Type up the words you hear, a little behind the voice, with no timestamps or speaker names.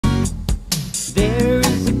There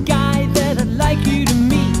is a guy that I'd like you to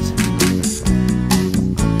meet.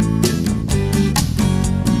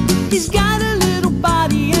 He's got a little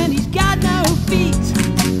body and he's got no feet.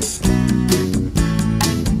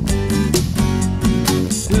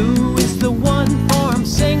 Who is the one for him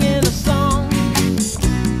singing a song?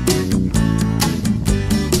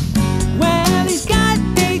 Well, he's got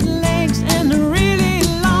 8 legs and they're really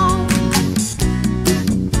long.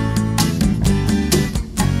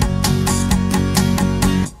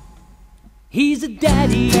 He's a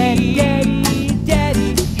daddy, daddy, daddy,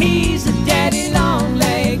 daddy. He's a daddy long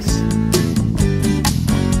legs.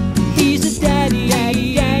 He's a daddy,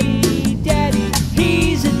 daddy, daddy, daddy.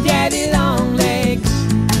 He's a daddy long legs.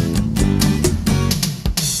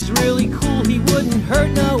 He's really cool, he wouldn't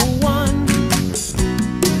hurt no one.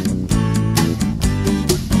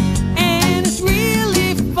 And it's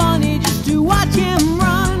really funny just to watch him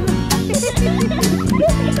run.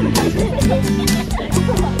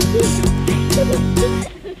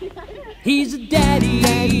 He's a daddy.